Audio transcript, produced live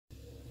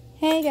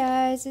Hey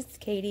guys, it's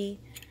Katie.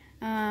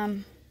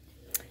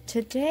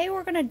 Today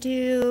we're going to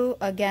do,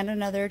 again,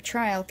 another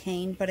trial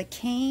cane, but a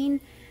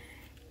cane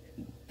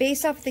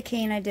based off the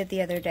cane I did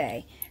the other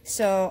day.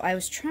 So I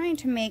was trying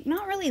to make,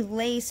 not really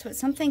lace, but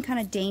something kind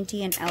of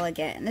dainty and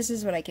elegant, and this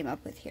is what I came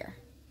up with here.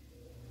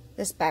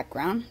 This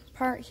background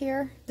part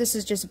here, this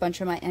is just a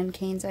bunch of my end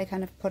canes I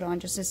kind of put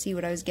on just to see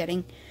what I was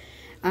getting.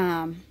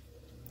 And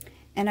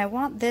I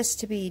want this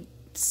to be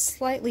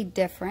slightly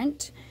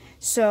different,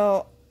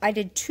 so I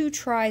did 2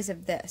 tries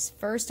of this.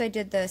 First I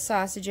did the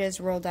sausages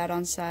rolled out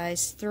on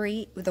size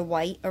 3 with the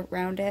white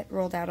around it,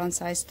 rolled out on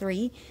size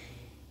 3.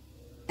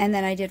 And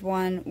then I did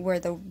one where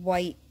the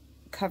white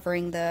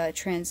covering the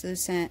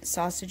translucent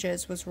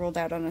sausages was rolled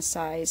out on a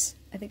size,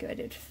 I think I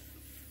did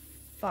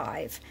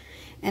 5.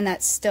 And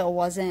that still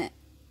wasn't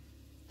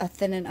a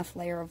thin enough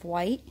layer of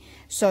white.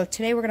 So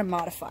today we're going to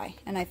modify.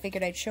 And I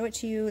figured I'd show it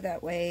to you,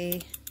 that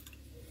way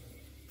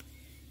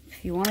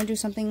if you want to do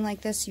something like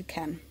this, you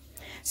can.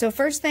 So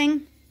first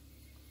thing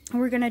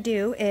we're going to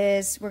do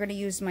is we're going to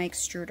use my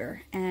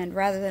extruder, and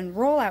rather than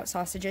roll out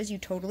sausages, you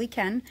totally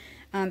can.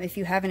 If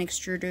you have an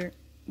extruder,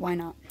 why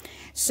not?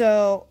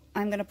 So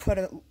I'm going to put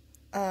a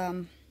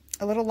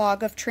little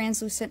log of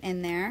translucent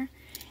in there,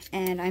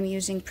 and I'm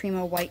using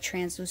Primo white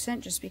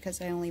translucent just because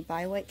I only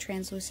buy white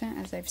translucent,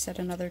 as I've said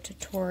in other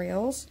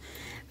tutorials.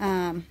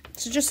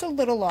 So just a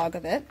little log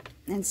of it,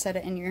 and set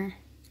it in your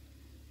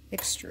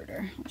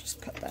extruder. I'll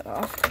just cut that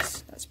off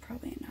because that's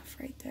probably enough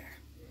right there.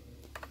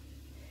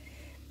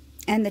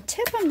 And the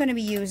tip I'm going to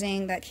be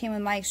using that came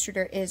with my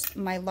extruder is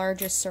my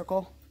largest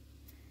circle,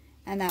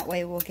 and that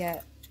way we'll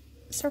get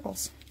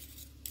circles.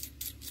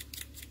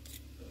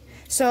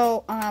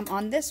 So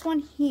on this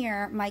one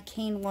here, my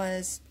cane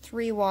was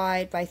 3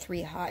 wide by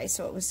 3 high,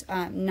 so it was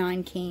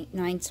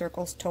 9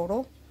 circles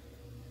total.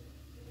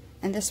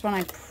 And this one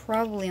I'm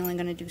probably only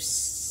going to do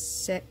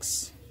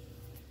 6.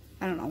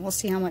 I don't know, we'll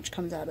see how much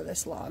comes out of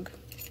this log.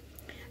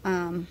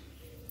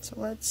 So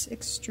let's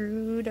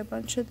extrude a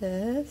bunch of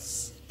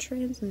this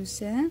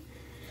translucent,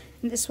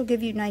 and this will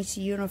give you nice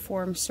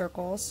uniform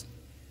circles.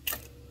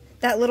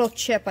 That little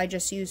chip I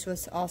just used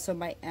was also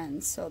my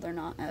ends, so they're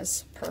not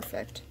as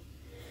perfect.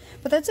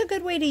 But that's a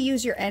good way to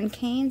use your end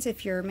canes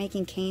if you're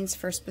making canes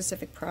for a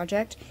specific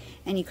project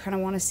and you kind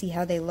of want to see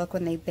how they look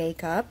when they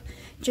bake up.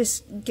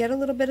 Just get a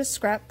little bit of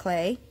scrap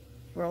clay,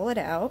 roll it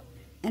out,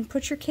 and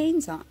put your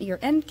canes on, your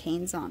end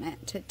canes on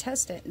it to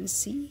test it and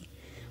see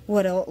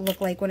what it'll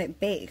look like when it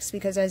bakes,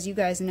 because as you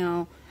guys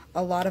know,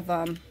 a lot of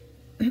them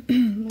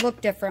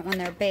look different when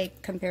they're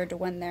baked compared to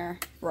when they're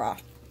raw.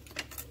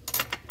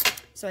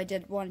 So I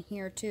did one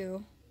here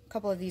too. A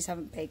couple of these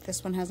haven't baked.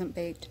 This one hasn't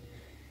baked,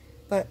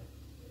 but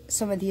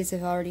some of these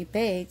have already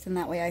baked, and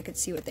that way I could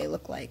see what they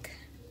look like.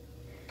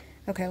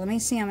 Okay, let me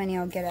see how many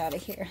I'll get out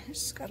of here.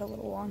 This got a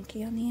little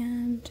wonky on the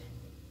end.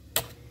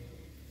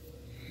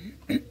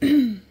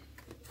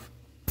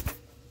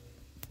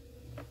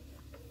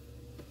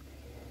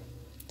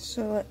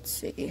 So let's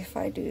see, if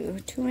I do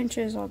 2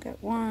 inches, I'll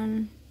get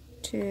 1,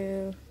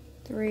 2,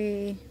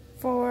 3,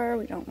 4.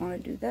 We don't want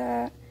to do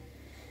that.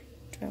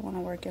 Do I want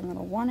to work in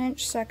little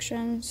 1-inch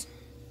sections?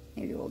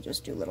 Maybe we'll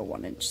just do little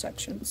 1-inch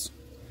sections.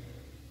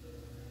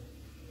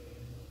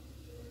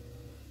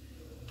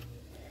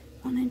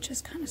 1 inch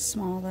is kind of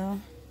small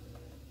though.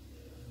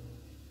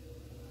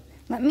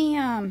 Let me,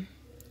 I'll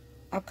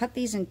cut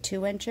these in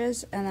 2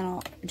 inches, and then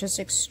I'll just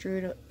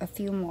extrude a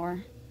few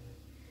more.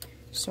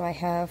 So I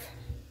have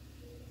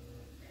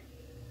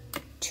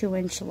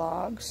 2-inch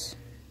logs.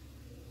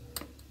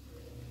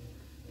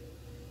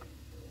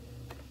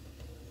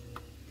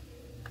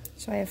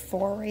 So I have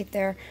 4 right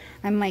there.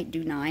 I might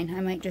do 9. I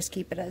might just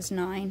keep it as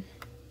 9,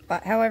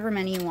 but however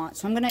many you want.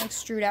 So I'm going to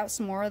extrude out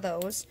some more of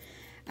those,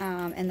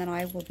 and then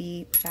I will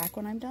be back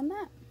when I'm done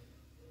that.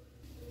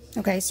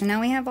 Okay, so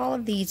now we have all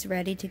of these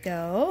ready to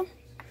go.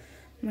 I'm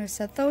going to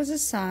set those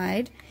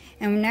aside,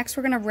 and next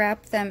we're going to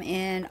wrap them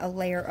in a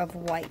layer of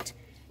white.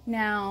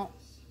 Now,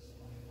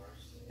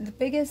 the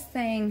biggest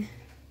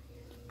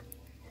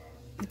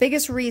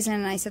reason,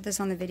 and I said this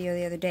on the video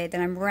the other day,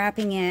 that I'm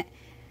wrapping it,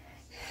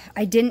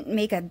 I didn't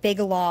make a big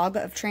log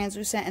of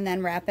translucent and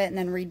then wrap it and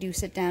then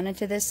reduce it down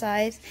into this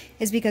size,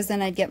 is because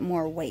then I'd get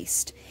more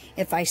waste.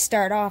 If I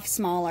start off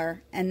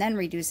smaller and then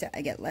reduce it,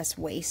 I get less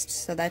waste.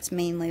 So that's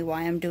mainly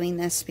why I'm doing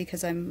this,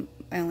 because I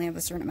only have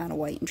a certain amount of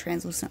white and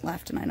translucent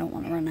left, and I don't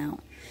want to run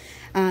out.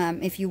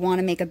 If you want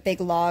to make a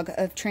big log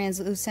of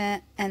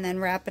translucent and then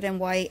wrap it in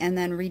white and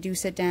then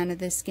reduce it down to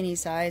this skinny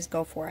size,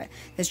 go for it.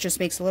 This just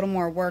makes a little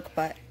more work,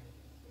 but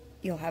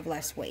you'll have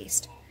less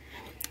waste.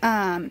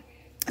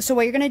 So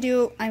what you're going to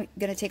do, I'm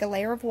going to take a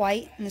layer of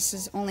white, and this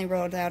is only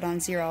rolled out on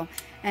 0.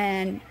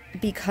 And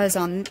because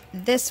on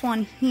this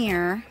one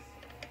here,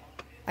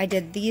 I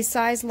did these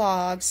size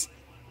logs,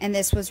 and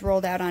this was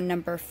rolled out on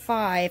number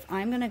 5,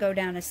 I'm going to go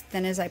down as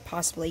thin as I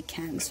possibly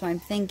can. So I'm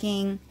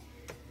thinking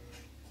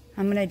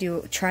I'm going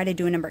to try to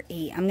do a number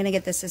 8. I'm going to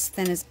get this as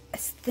thin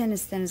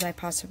as I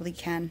possibly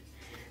can.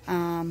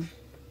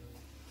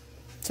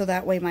 So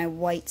that way my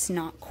white's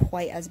not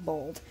quite as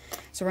bold.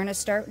 So we're going to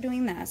start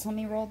doing that. So let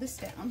me roll this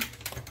down.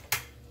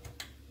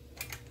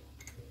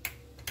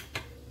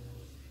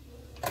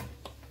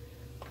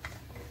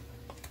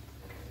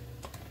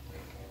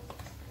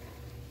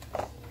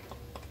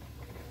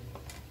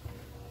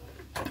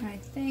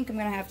 think I'm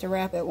going to have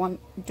to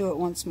do it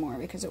once more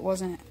because it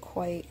wasn't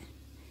quite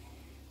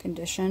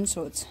conditioned,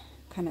 so it's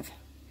kind of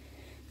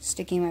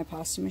sticking my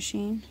pasta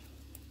machine.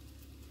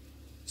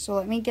 So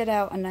let me get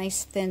out a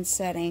nice thin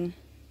setting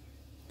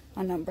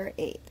on number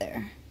 8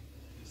 there.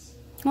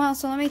 Well,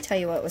 so let me tell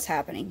you what was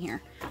happening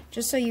here,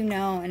 just so you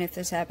know, and if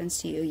this happens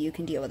to you, you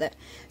can deal with it.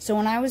 So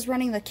when I was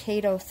running the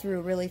Kato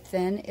through really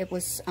thin, it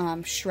was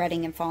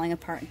shredding and falling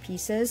apart in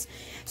pieces.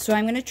 So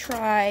I'm going to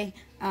try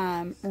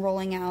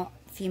rolling out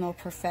Fimo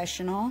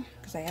Professional,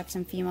 because I have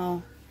some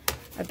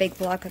a big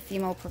block of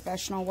Fimo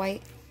Professional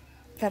white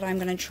that I'm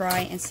going to try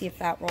and see if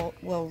that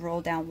will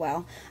roll down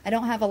well. I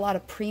don't have a lot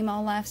of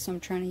Primo left, so I'm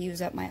trying to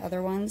use up my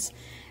other ones.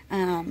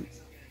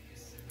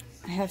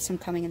 I have some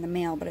coming in the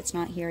mail, but it's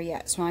not here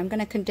yet. So I'm going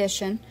to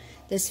condition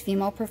this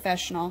Fimo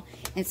Professional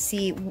and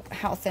see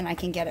how thin I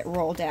can get it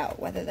rolled out,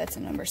 whether that's a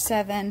number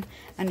 7,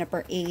 a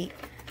number 8.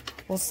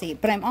 We'll see.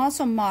 But I'm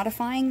also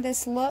modifying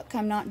this look.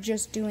 I'm not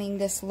just doing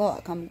this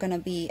look. I'm going to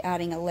be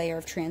adding a layer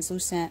of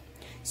translucent.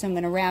 So I'm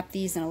going to wrap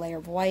these in a layer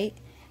of white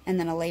and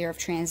then a layer of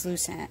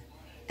translucent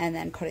and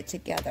then put it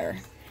together.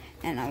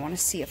 And I want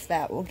to see if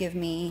that will give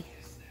me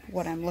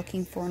what I'm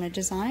looking for in a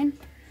design.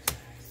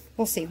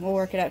 We'll see. We'll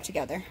work it out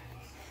together.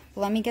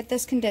 But let me get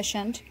this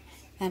conditioned,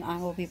 and I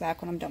will be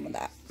back when I'm done with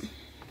that.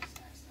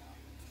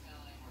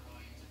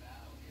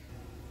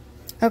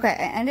 Okay,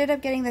 I ended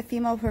up getting the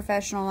Fimo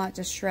Professional not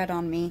to shred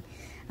on me.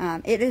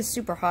 It is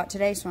super hot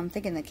today, so I'm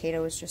thinking the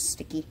Kato is just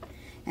sticky.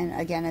 And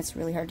again, it's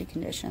really hard to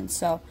condition.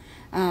 So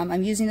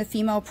I'm using the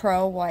Fimo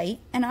Pro White,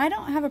 and I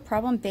don't have a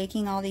problem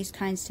baking all these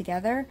kinds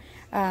together.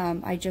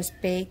 I just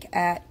bake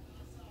at,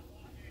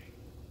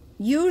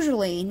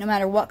 usually, no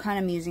matter what kind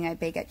I'm using, I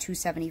bake at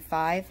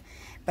 275.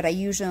 But I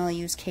usually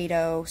use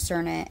Kato,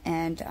 Cernit,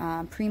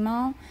 and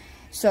Primo.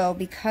 So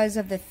because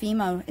of the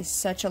Fimo is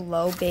such a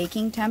low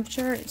baking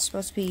temperature, it's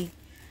supposed to be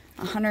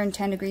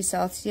 110 degrees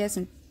Celsius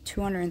and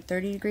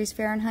 230 degrees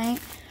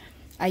Fahrenheit.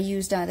 I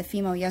used the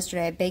Fimo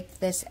yesterday. I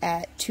baked this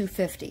at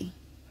 250.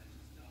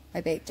 I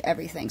baked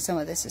everything. Some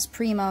of this is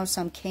Primo,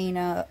 some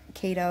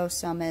Kato,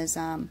 some is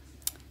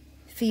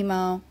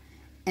Fimo.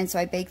 And so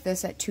I baked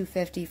this at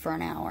 250 for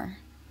an hour.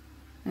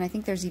 And I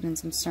think there's even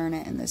some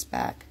Cernit in this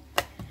back.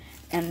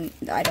 And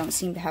I don't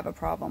seem to have a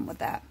problem with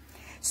that.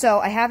 So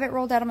I have it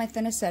rolled out on my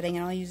thinnest setting,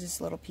 and I'll use this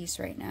little piece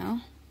right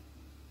now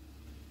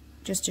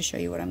just to show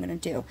you what I'm going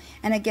to do.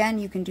 And again,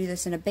 you can do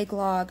this in a big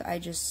log. I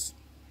just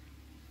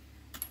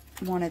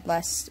wanted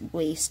less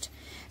waste.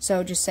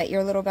 So just set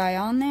your little guy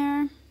on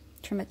there,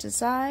 trim it to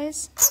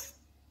size.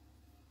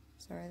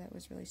 Sorry, that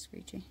was really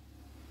screechy.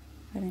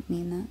 I didn't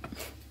mean that.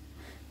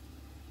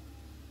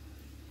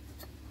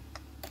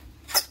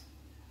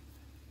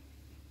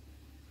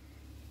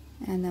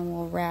 And then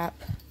we'll wrap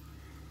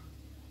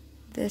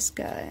this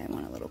guy. I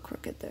want a little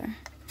crooked there.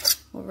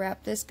 We'll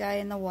wrap this guy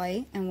in the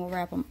white, and we'll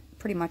wrap them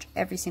pretty much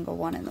every single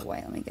one in the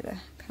white. Let me get a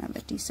kind of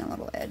a decent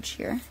little edge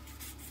here.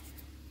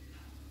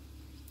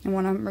 And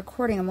when I'm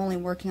recording, I'm only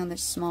working on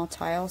this small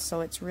tile,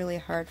 so it's really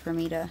hard for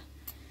me to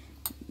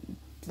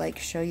like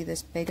show you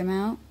this big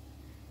amount.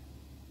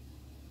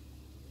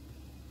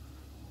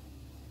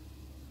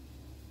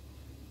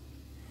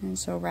 And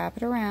so wrap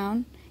it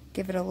around,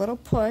 give it a little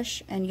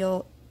push, and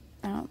you'll,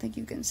 I don't think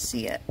you can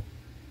see it,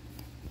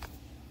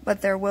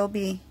 but there will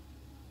be,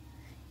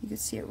 you can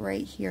see it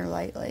right here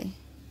lightly.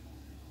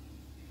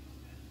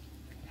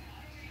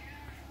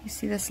 You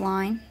see this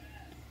line?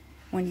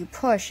 When you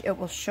push, it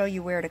will show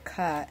you where to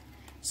cut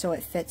so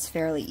it fits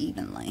fairly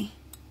evenly.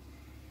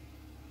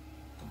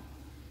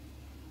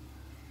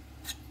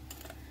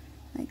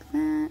 Like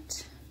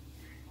that.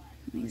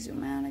 Let me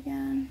zoom out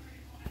again.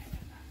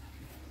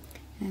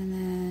 And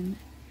then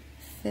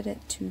fit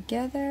it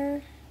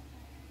together.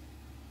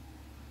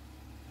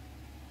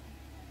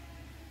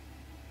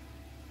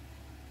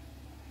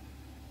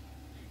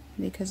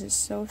 Because it's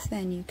so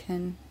thin, you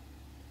can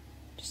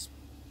just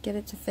get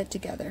it to fit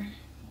together.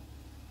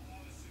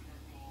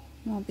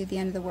 It won't be the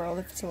end of the world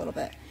if it's a little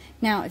bit.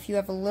 Now, if you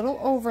have a little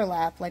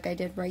overlap, like I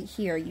did right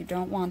here, you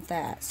don't want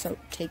that. So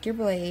take your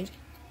blade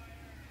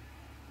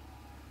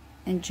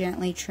and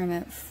gently trim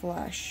it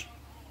flush,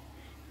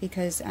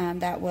 because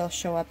that will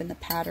show up in the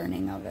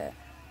patterning of it.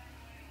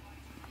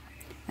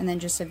 And then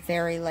just a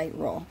very light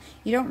roll.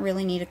 You don't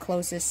really need to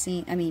close this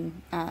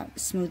seam,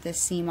 smooth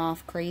this seam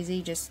off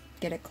crazy, just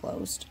get it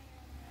closed.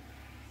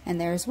 And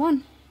there's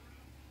one.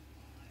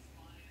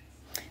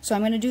 So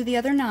I'm going to do the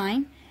other 9,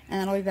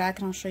 and then I'll be back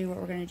and I'll show you what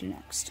we're going to do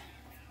next.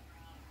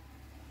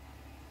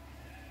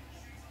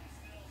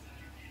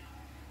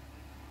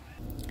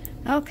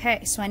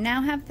 Okay, so I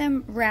now have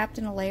them wrapped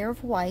in a layer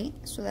of white,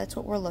 so that's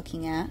what we're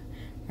looking at,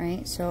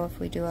 right? So if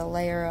we do a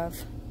layer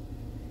of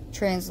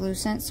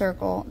translucent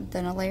circle,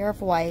 then a layer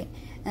of white,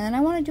 and then I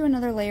want to do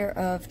another layer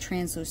of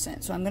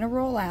translucent. So I'm going to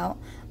roll out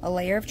a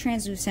layer of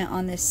translucent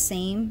on this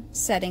same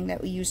setting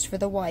that we used for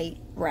the white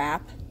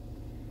wrap,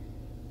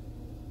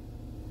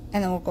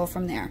 and then we'll go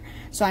from there.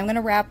 So I'm going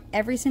to wrap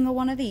every single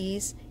one of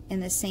these in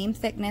the same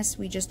thickness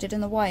we just did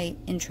in the white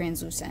in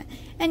translucent.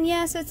 And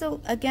yes, it's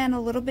again a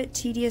little bit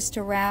tedious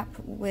to wrap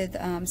with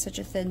such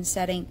a thin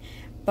setting,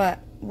 but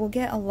we'll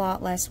get a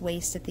lot less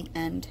waste at the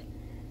end.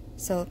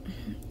 So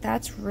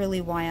that's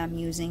really why I'm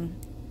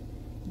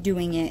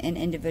doing it in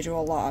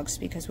individual logs,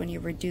 because when you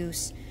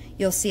reduce,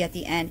 you'll see at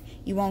the end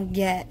you won't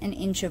get an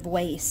inch of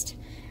waste.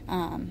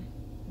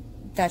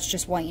 That's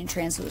just white and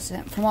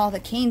translucent. From all the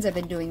canes I've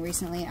been doing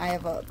recently, I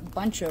have a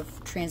bunch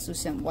of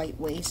translucent white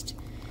waste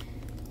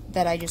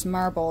that I just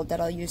marbled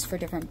that I'll use for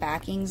different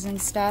backings and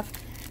stuff,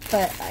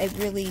 but I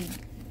really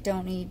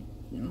don't need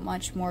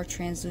much more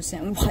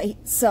translucent white.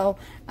 So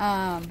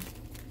I'm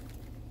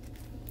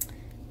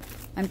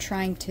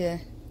trying to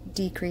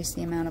decrease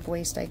the amount of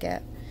waste I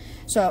get.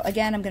 So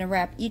again, I'm going to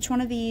wrap each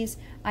one of these.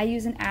 I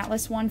use an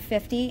Atlas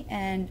 150,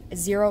 and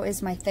 0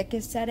 is my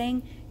thickest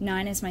setting,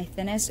 9 is my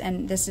thinnest,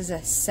 and this is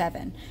a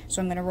 7.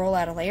 So I'm going to roll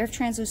out a layer of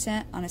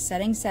translucent on a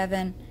setting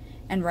 7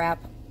 and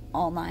wrap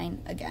all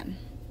 9 again.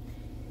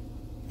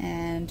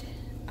 And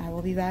I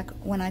will be back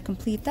when I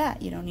complete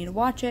that. You don't need to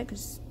watch it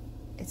because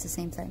it's the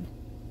same thing.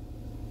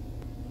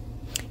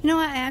 You know,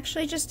 I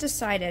actually just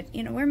decided,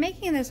 you know, we're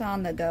making this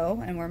on the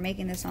go and we're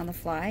making this on the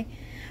fly.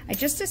 I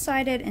just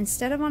decided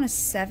instead of on a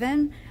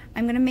 7,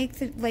 I'm going to make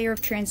the layer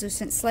of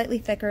translucent slightly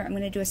thicker. I'm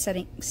going to do a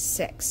setting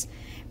 6.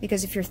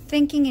 Because if you're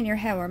thinking in your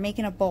head, we're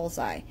making a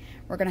bullseye.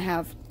 We're going to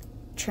have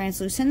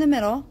translucent in the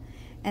middle,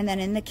 and then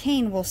in the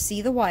cane we'll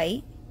see the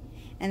white.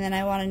 And then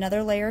I want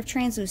another layer of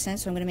translucent,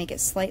 so I'm going to make it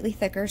slightly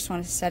thicker, so on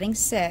a setting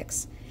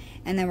 6.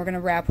 And then we're going to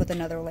wrap with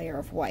another layer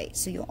of white.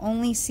 So you'll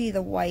only see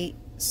the white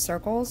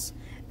circles,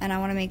 and I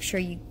want to make sure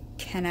you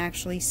can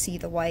actually see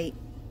the white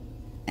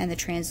and the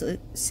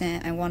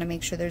translucent. I want to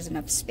make sure there's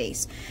enough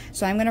space.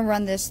 So I'm going to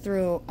run this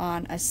through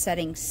on a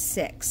setting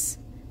 6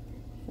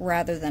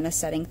 rather than a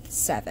setting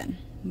 7.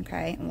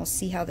 Okay, and we'll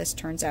see how this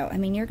turns out. I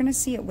mean, you're going to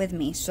see it with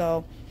me,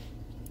 so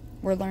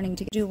we're learning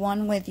to do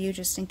one with you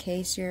just in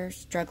case you're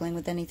struggling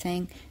with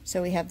anything.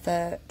 So we have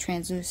the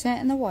translucent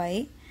and the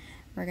white.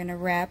 We're going to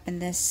wrap in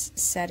this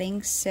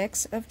setting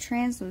 6 of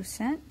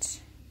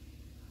translucent.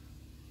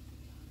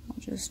 I'll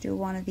just do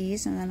one of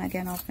these, and then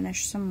again I'll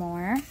finish some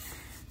more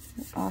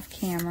off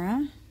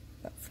camera,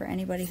 but for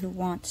anybody who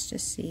wants to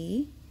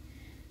see.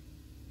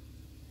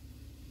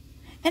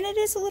 And it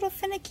is a little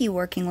finicky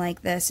working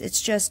like this.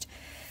 It's just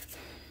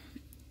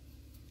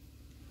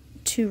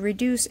to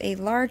reduce a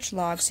large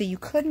log. So you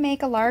could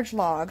make a large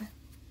log,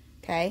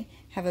 okay,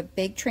 have a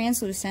big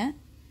translucent,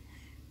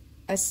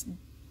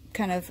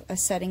 kind of a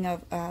setting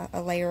of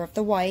a layer of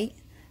the white,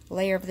 a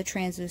layer of the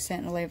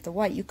translucent, and a layer of the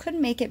white. You could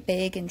make it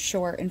big and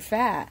short and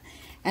fat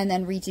and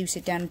then reduce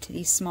it down to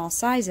these small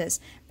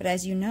sizes. But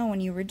as you know, when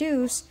you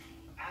reduce,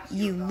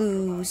 you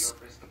lose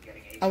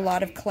a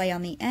lot of clay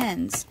on the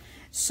ends.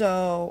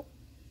 So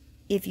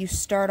if you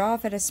start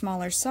off at a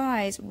smaller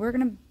size, we're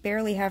going to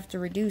barely have to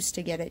reduce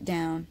to get it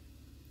down,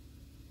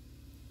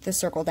 the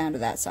circle down to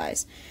that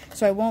size.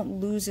 So I won't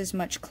lose as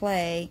much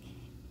clay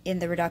in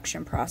the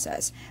reduction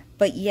process.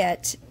 But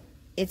yet,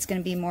 it's going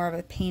to be more of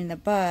a pain in the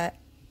butt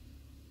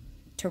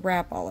to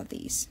wrap all of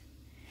these.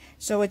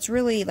 So it's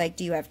really like,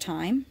 do you have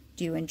time?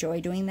 Do you enjoy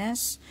doing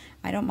this?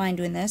 I don't mind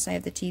doing this. I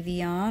have the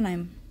TV on.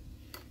 I'm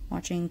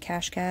watching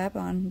Cash Cab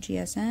on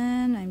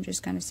GSN. I'm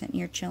just kind of sitting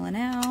here chilling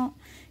out.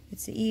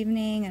 It's the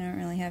evening. I don't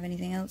really have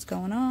anything else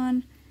going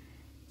on.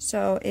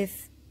 So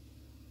if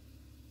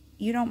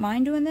you don't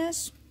mind doing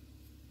this,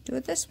 do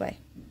it this way.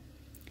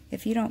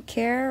 If you don't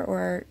care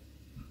or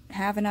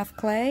have enough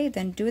clay,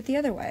 then do it the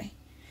other way.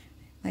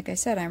 Like I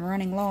said, I'm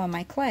running low on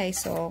my clay,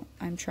 so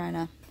I'm trying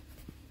to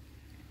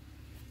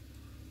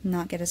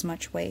not get as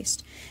much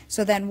waste.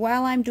 So then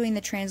while I'm doing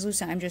the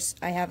translucent,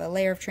 I have a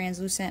layer of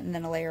translucent and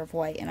then a layer of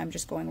white, and I'm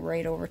just going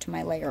right over to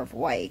my layer of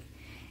white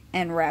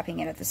and wrapping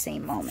it at the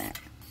same moment.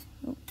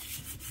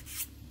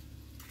 Oops.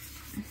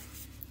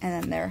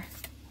 And then they're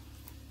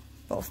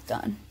both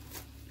done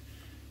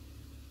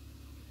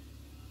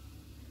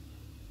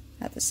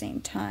at the same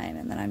time,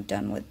 and then I'm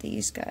done with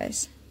these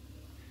guys.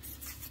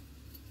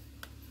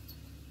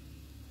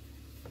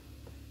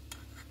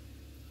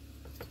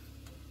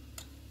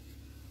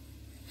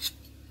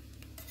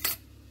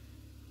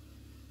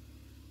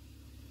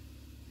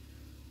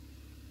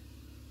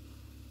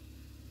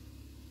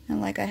 And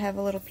like I have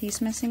a little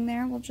piece missing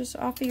there, we'll just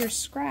offer your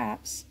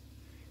scraps,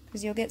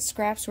 because you'll get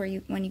scraps where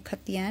when you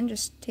cut the end,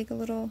 just take a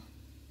little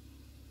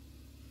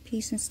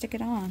piece and stick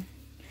it on.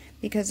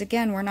 Because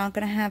again, we're not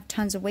going to have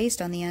tons of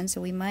waste on the end, so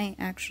we might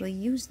actually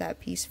use that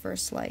piece for a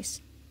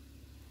slice.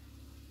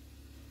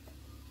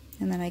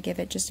 And then I give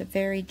it just a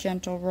very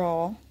gentle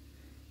roll.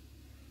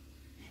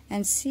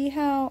 And see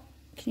how,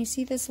 can you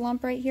see this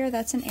lump right here?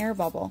 That's an air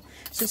bubble.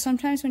 So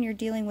sometimes when you're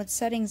dealing with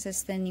settings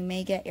this thin, you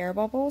may get air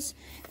bubbles.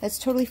 That's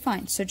totally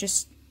fine. So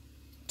just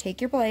take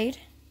your blade,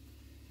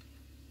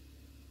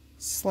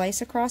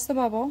 slice across the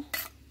bubble,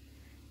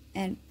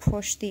 and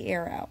push the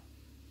air out.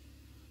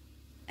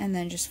 And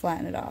then just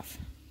flatten it off.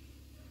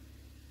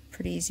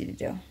 Pretty easy to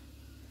do.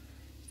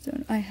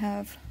 So I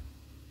have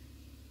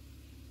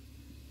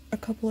a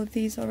couple of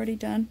these already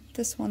done.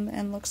 This one, the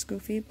end looks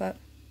goofy, but...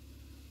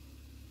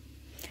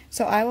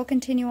 So I will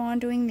continue on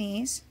doing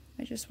these.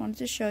 I just wanted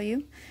to show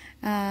you.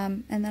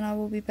 And then I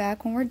will be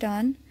back when we're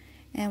done.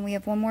 And we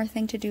have one more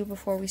thing to do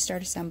before we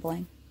start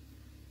assembling.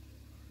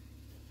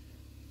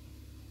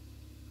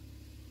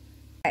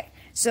 Okay,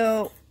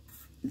 so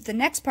the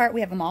next part,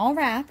 we have them all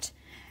wrapped.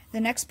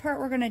 The next part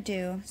we're going to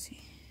do,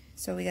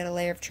 so we got a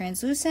layer of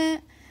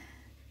translucent,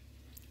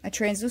 a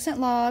translucent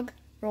log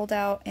rolled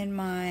out in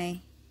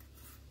on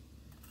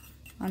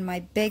my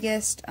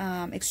biggest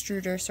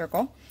extruder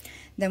circle.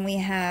 Then we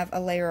have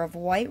a layer of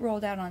white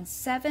rolled out on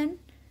 7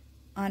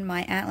 on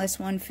my Atlas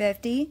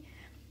 150,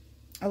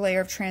 a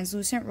layer of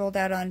translucent rolled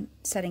out on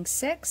setting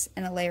 6,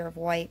 and a layer of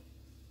white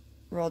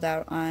rolled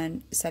out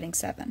on setting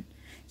 7.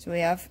 So we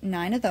have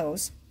 9 of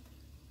those.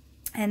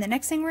 And the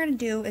next thing we're going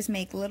to do is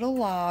make little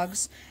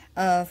logs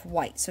of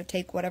white. So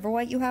take whatever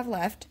white you have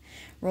left,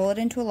 roll it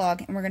into a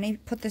log, and we're going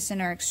to put this in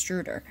our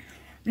extruder.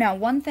 Now,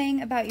 one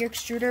thing about your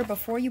extruder,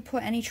 before you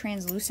put any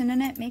translucent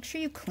in it, make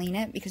sure you clean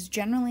it, because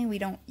generally we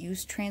don't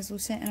use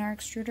translucent in our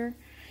extruder.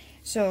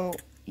 So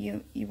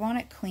you want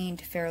it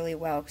cleaned fairly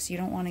well, because you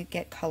don't want to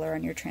get color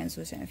on your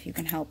translucent if you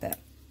can help it.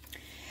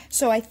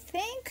 So I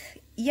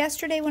think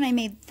yesterday when I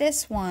made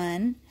this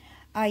one,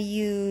 I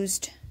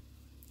used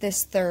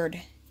this third.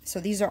 So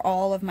these are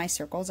all of my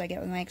circles I get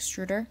with my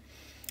extruder.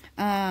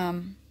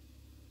 And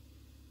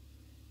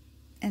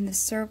the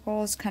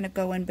circles kind of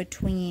go in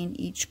between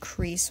each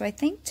crease. So I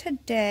think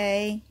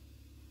today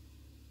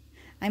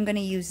I'm going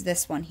to use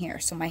this one here.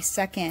 So my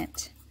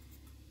second,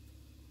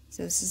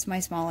 so this is my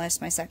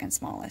smallest, my second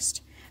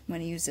smallest. I'm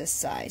going to use this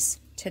size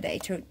today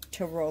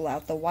to roll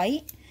out the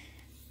white.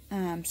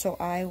 So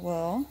I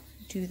will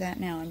do that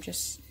now. I'm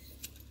just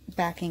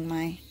backing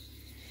my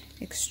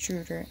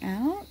extruder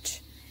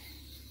out.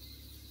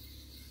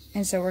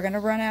 And so we're going to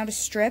run out a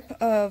strip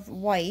of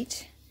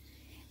white,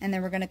 and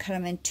then we're going to cut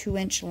them in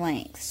 2-inch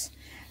lengths.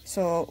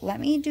 So let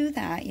me do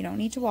that. You don't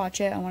need to watch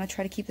it. I want to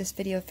try to keep this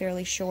video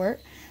fairly short.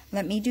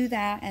 Let me do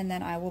that, and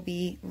then I will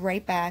be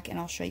right back, and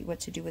I'll show you what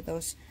to do with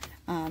those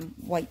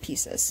white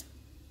pieces.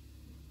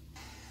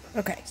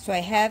 Okay, so I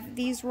have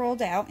these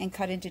rolled out and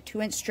cut into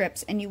 2-inch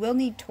strips, and you will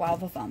need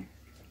 12 of them.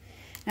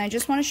 Now I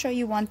just want to show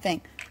you one thing.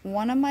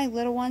 One of my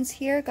little ones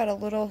here got a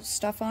little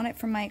stuff on it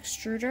from my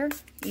extruder,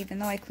 even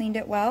though I cleaned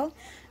it well.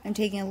 I'm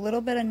taking a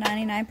little bit of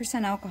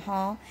 99%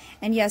 alcohol,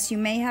 and yes, you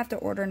may have to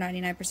order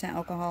 99%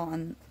 alcohol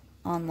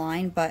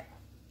online, but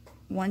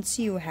once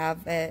you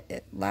have it,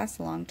 it lasts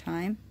a long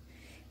time.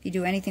 If you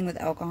do anything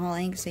with alcohol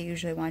inks, they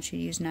usually want you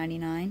to use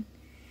 99.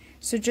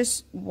 So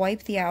just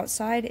wipe the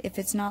outside. If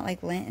it's not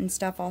like lint and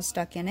stuff all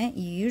stuck in it,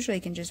 you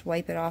usually can just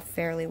wipe it off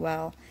fairly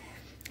well.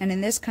 And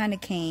in this kind of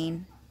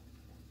cane,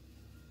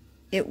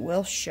 it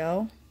will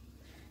show.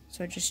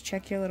 So just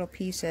check your little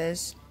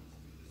pieces,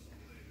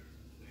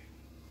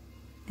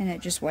 and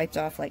it just wiped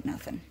off like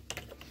nothing.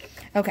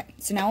 Okay,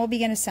 so now we'll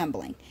begin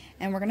assembling.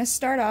 And we're going to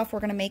start off, we're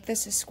going to make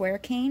this a square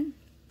cane.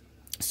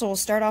 So we'll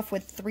start off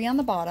with 3 on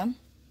the bottom.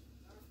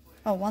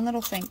 Oh, one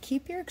little thing.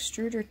 Keep your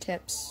extruder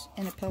tips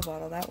in a pill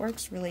bottle. That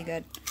works really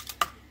good.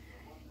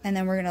 And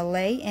then we're going to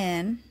lay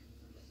in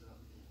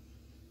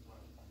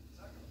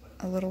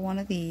a little one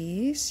of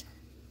these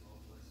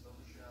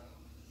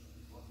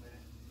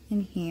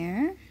in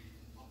here.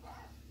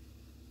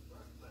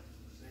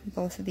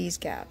 Both of these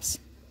gaps.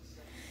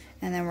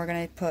 And then we're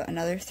going to put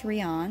another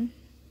 3 on.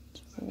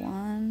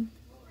 1,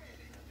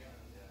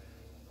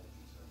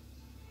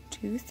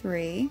 2,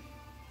 3.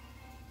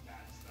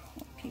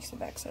 A piece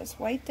of excess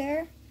white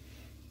there.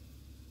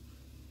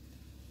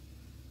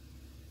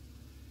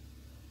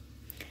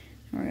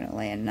 And we're going to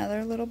lay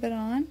another little bit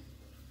on.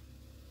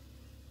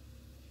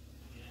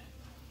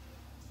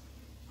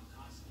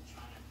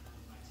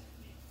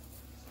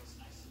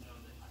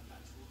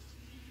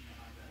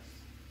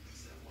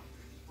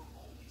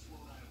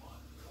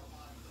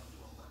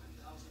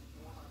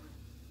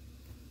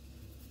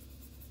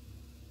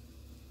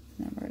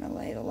 Then we're going to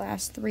lay the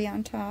last 3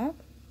 on top.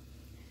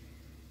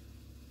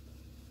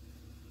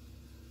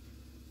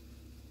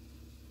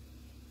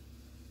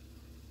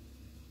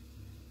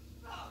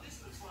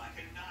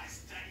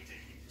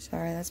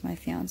 Sorry, that's my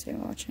fiance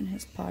watching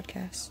his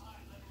podcast.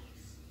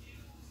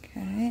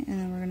 Okay, and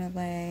then we're going to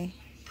lay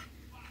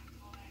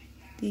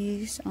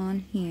these on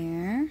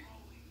here.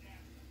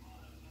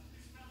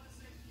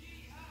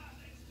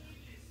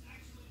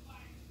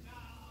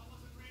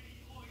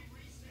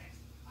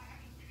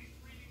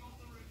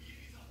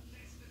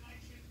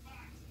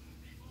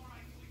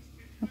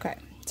 Okay,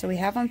 so we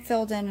have them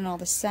filled in all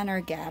the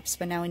center gaps,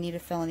 but now we need to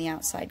fill in the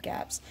outside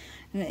gaps.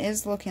 And it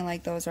is looking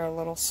like those are a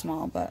little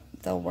small, but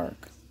they'll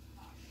work.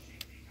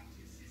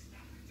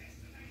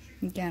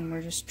 Again,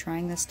 we're just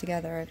trying this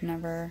together.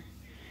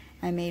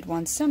 I made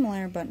one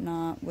similar, but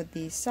not with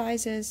these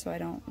sizes, so I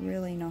don't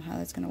really know how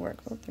that's going to work.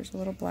 Oh, there's a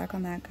little black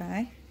on that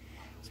guy.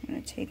 So I'm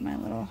going to take my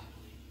little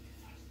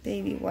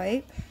baby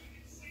wipe.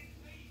 See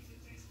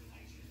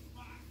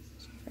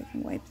if I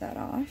can wipe that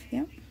off.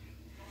 Yep.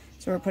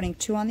 So we're putting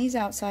 2 on these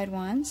outside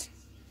ones.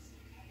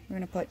 We're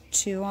going to put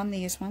 2 on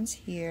these ones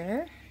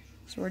here.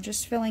 So we're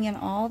just filling in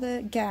all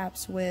the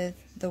gaps with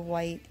the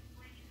white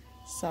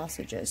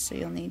sausages. So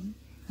you'll need,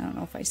 I don't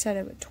know if I said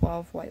it, but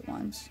 12 white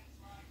ones.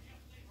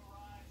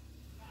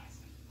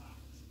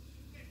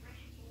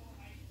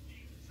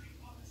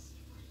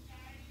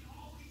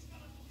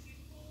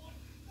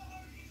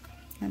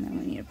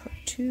 put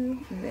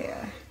 2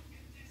 there.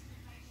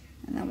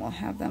 And then we'll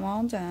have them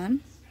all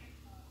done.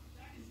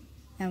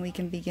 And we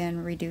can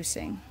begin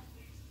reducing.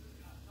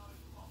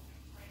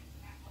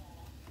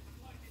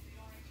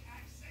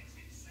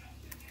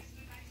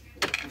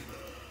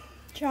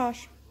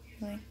 Josh,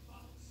 really?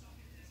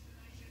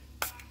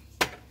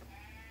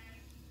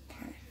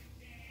 Okay.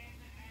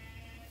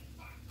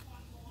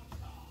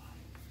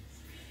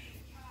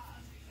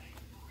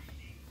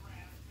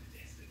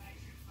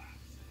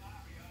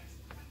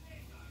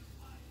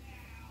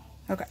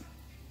 Okay.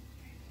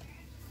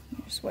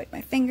 Just wipe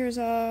my fingers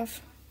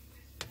off.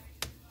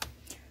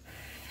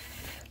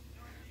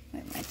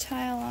 Wipe my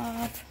tile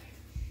off.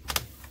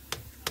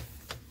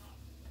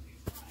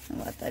 And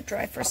let that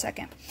dry for a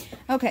second.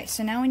 Okay,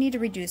 so now we need to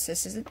reduce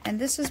this. And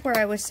this is where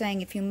I was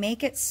saying if you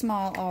make it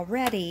small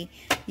already,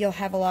 you'll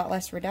have a lot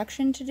less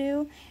reduction to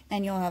do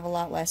and you'll have a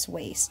lot less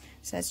waste.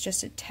 So it's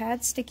just a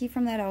tad sticky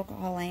from that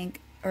alcohol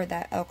ink, or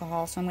that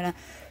alcohol. So I'm going to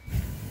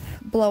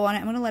blow on it.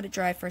 I'm going to let it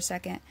dry for a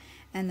second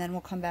and then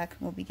we'll come back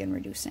and we'll begin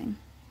reducing.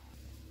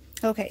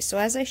 Okay, so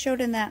as I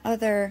showed in that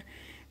other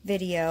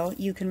video,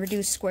 you can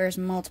reduce squares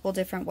multiple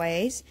different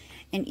ways.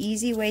 An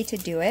easy way to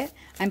do it,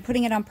 I'm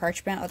putting it on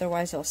parchment,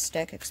 otherwise it'll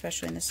stick,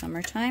 especially in the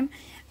summertime.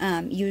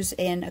 Use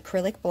an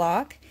acrylic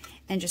block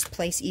and just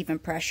place even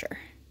pressure.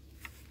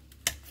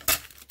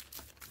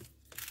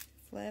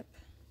 Flip.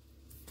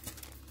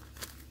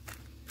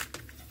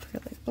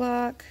 Acrylic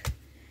block.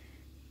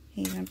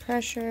 Even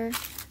pressure.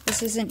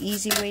 This is an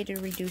easy way to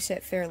reduce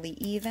it fairly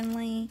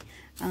evenly.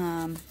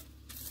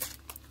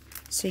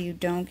 So you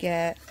don't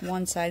get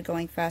one side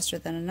going faster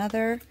than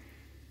another.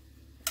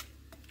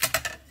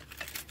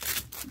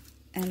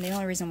 And the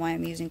only reason why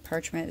I'm using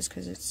parchment is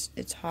because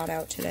it's hot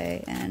out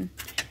today and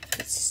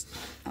it's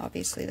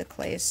obviously the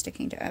clay is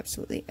sticking to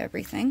absolutely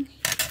everything,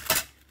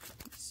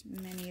 as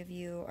many of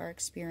you are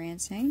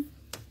experiencing.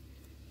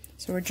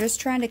 So we're just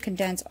trying to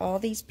condense all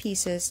these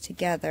pieces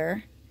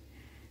together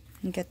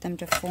and get them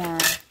to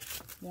form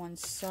one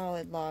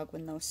solid log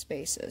with no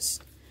spaces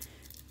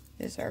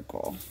is our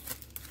goal.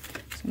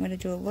 So I'm going to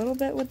do a little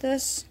bit with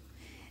this,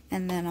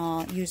 and then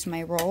I'll use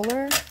my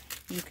roller.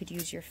 You could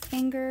use your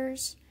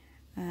fingers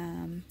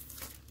and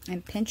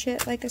pinch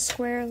it like a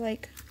square,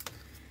 like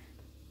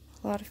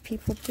a lot of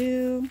people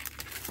do.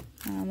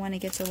 When it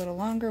gets a little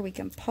longer, we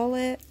can pull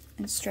it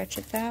and stretch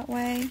it that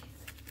way.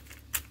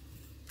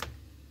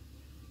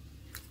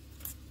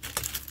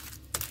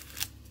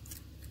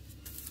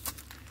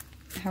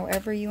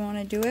 However you want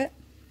to do it,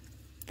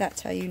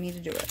 that's how you need to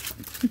do it.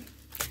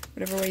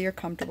 Whatever way you're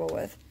comfortable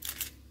with.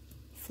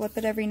 Flip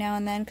it every now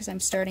and then because I'm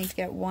starting to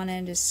get one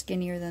end is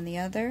skinnier than the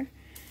other.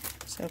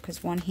 So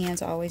because one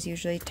hand's always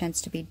usually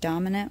tends to be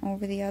dominant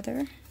over the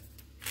other.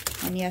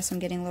 And yes, I'm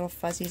getting little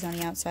fuzzies on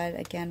the outside.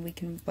 Again, we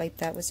can wipe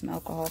that with some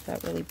alcohol if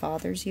that really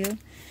bothers you.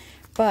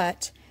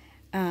 But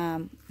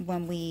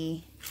when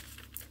we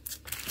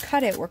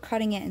cut it, we're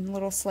cutting it in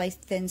little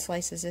thin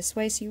slices this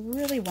way, so you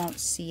really won't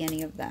see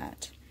any of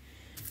that.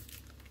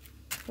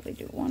 Probably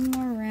do one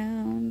more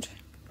round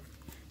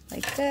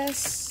like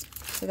this.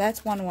 So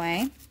that's one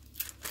way.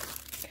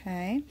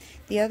 Okay.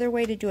 The other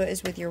way to do it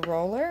is with your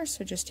roller.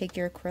 So just take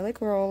your acrylic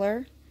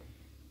roller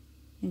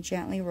and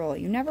gently roll.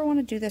 You never want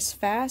to do this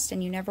fast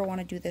and you never want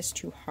to do this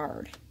too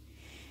hard.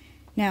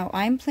 Now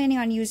I'm planning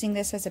on using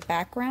this as a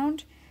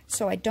background,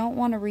 so I don't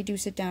want to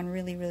reduce it down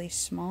really, really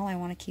small. I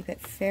want to keep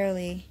it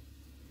fairly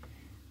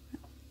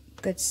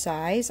good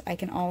size. I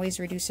can always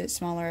reduce it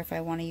smaller if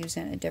I want to use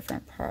it in a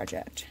different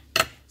project.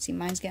 See,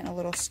 mine's getting a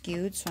little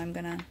skewed, so I'm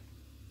going to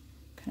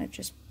kind of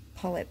just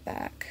pull it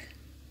back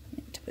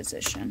into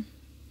position.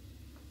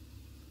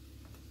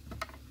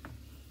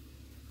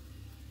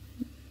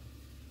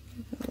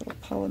 Give it a little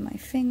pull with my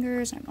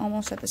fingers. I'm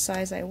almost at the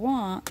size I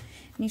want.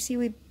 And you see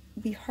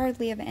we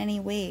hardly have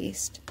any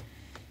waste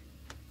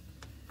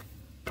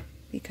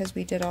because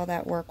we did all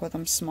that work with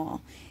them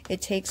small.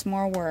 It takes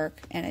more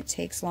work and it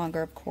takes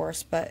longer, of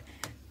course, but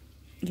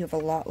you have a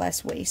lot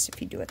less waste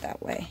if you do it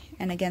that way.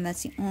 And again,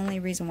 that's the only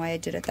reason why I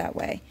did it that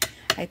way.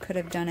 I could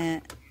have done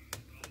it,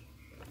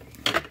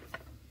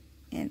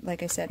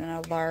 like I said, in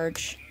a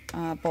large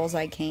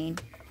bullseye cane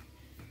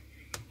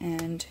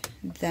and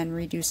then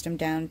reduced them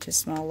down to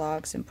small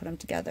logs and put them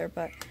together,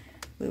 but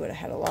we would have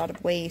had a lot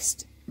of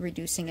waste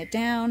reducing it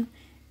down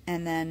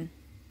and then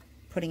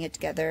putting it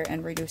together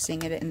and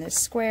reducing it in this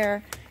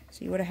square.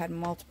 So you would have had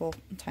multiple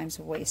times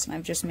of waste. And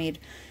I've just made,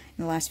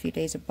 in the last few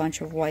days, a bunch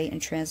of white and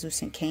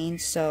translucent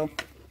canes, so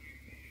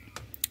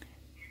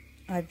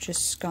I've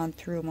just gone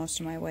through most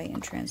of my white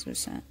and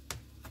translucent.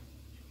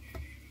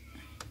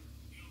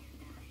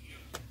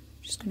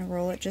 Just going to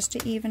roll it just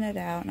to even it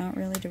out, not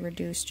really to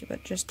reduce it,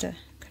 but just to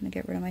kind of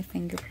get rid of my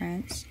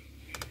fingerprints.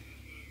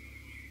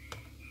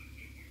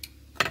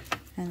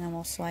 And then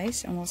we'll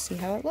slice and we'll see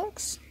how it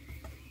looks.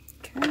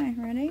 Okay,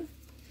 ready?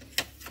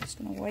 Just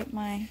going to wipe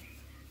my...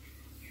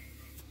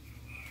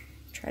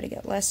 Try to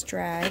get less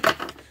drag.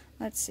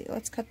 Let's see,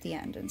 let's cut the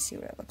end and see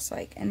what it looks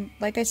like. And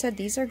like I said,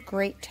 these are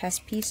great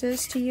test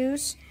pieces to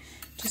use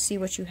to see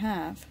what you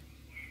have.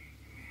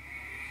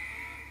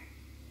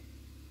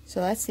 So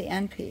that's the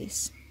end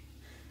piece.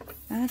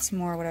 That's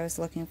more what I was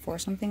looking for,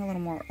 something a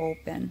little more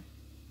open.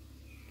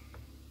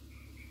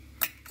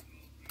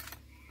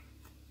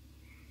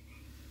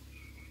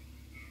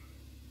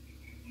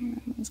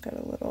 That one's got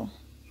a little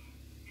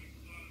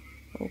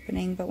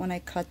opening, but when I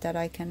cut that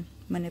I can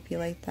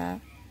manipulate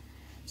that.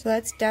 So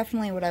that's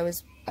definitely what I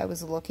was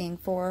looking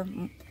for,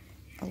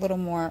 a little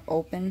more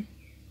open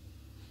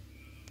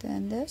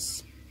than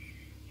this.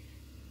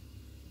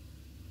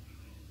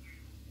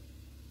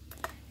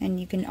 And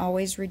you can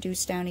always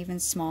reduce down even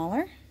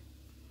smaller.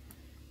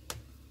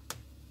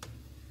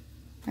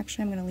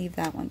 Actually, I'm going to leave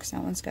that one because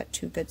that one's got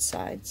two good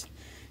sides.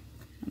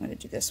 I'm going to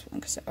do this one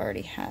because it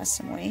already has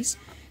some ways.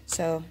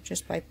 So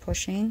just by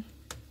pushing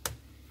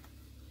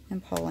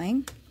and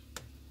pulling,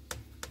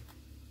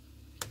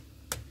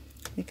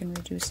 we can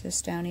reduce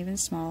this down even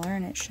smaller,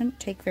 and it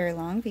shouldn't take very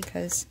long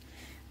because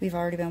we've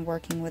already been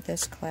working with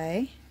this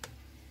clay.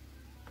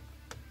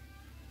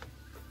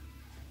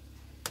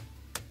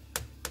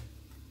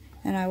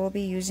 And I will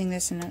be using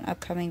this in an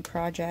upcoming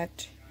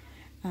project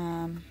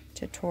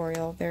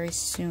tutorial very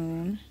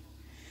soon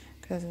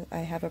because I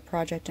have a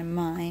project in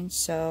mind.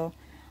 So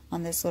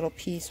on this little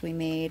piece we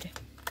made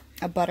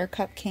a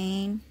buttercup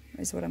cane,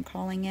 is what I'm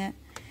calling it.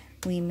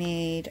 We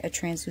made a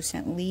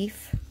translucent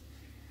leaf.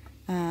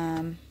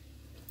 On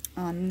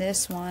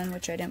this one,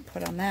 which I didn't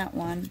put on that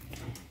one,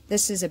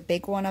 this is a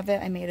big one of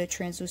it. I made a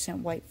translucent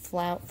white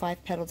flower,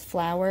 5-petaled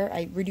flower.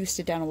 I reduced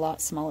it down a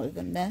lot smaller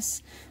than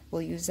this.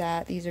 We'll use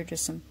that. These are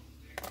just some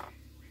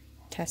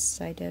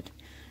tests I did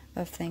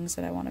of things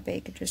that I want to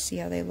bake and just see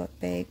how they look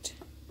baked.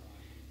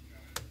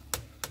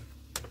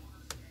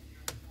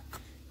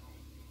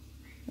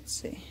 Let's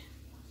see.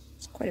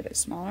 It's quite a bit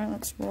smaller.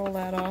 Let's roll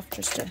that off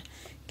just to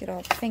get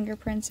all the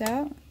fingerprints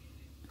out.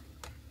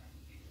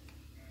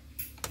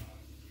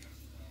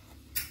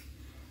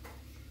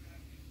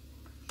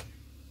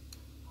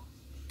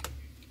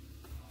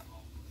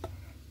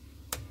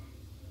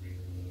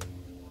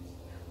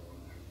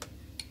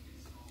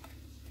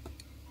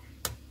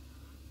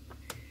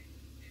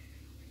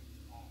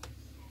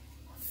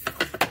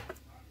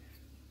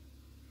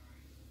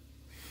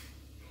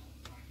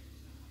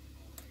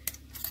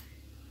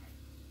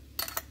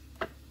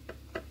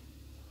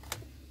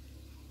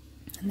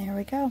 And there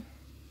we go.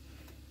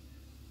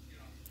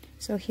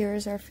 So here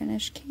is our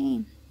finished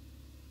cane.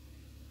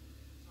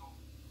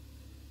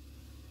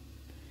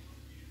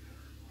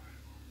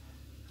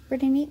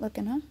 Pretty neat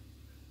looking, huh?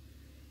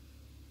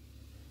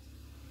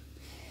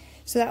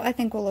 So that I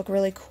think will look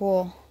really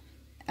cool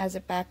as a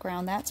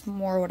background. That's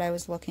more what I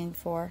was looking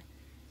for.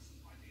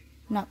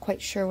 I'm not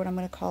quite sure what I'm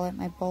going to call it.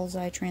 My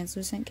bullseye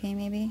translucent cane,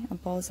 maybe? A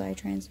bullseye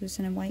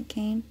translucent and white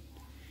cane.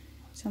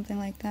 Something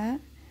like that.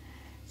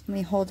 Let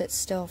me hold it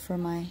still for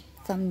my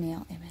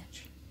thumbnail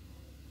image.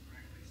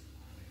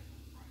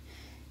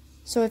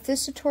 So if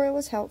this tutorial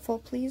was helpful,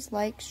 please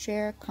like,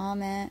 share,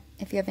 comment.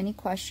 If you have any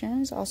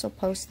questions, also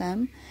post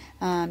them.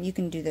 You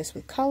can do this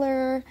with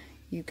color.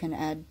 You can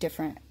add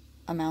different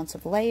amounts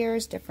of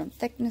layers, different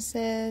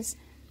thicknesses,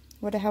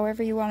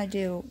 however you want to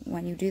do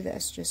when you do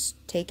this. Just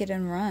take it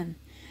and run.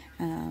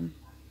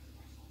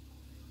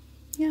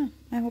 Yeah,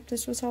 I hope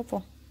this was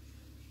helpful.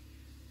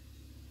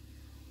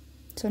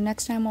 So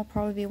next time we'll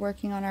probably be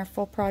working on our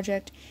full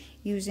project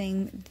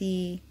using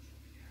the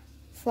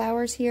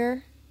flowers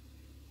here,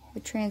 the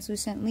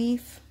translucent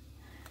leaf,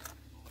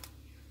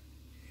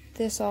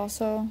 this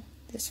also,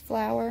 this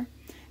flower.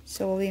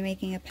 So we'll be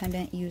making a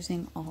pendant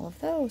using all of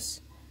those.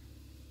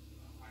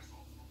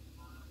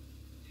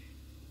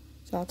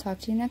 So I'll talk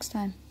to you next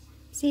time.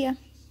 See ya.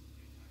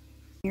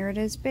 Here it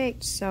is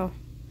baked. So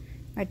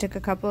I took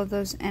a couple of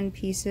those end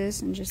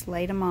pieces and just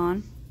laid them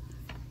on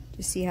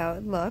to see how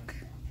it looked.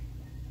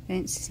 I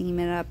didn't seam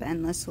it up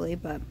endlessly,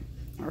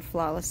 or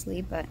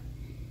flawlessly, but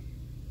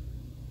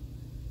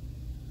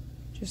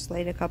just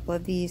laid a couple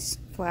of these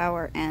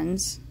flower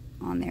ends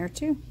on there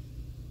too.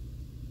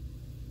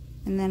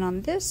 And then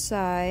on this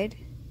side,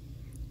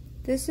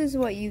 this is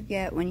what you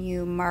get when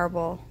you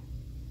marble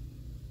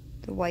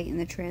the white and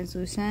the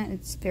translucent.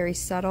 It's very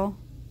subtle,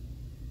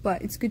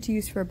 but it's good to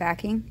use for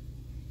backing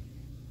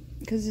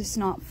because it's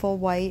not full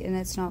white and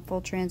it's not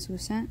full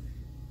translucent.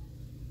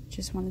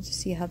 Just wanted to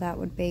see how that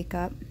would bake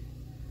up.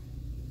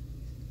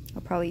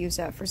 I'll probably use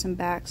that for some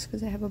backs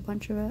because I have a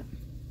bunch of it.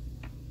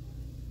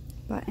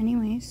 But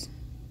anyways,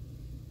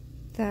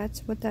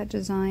 that's what that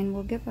design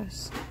will give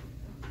us.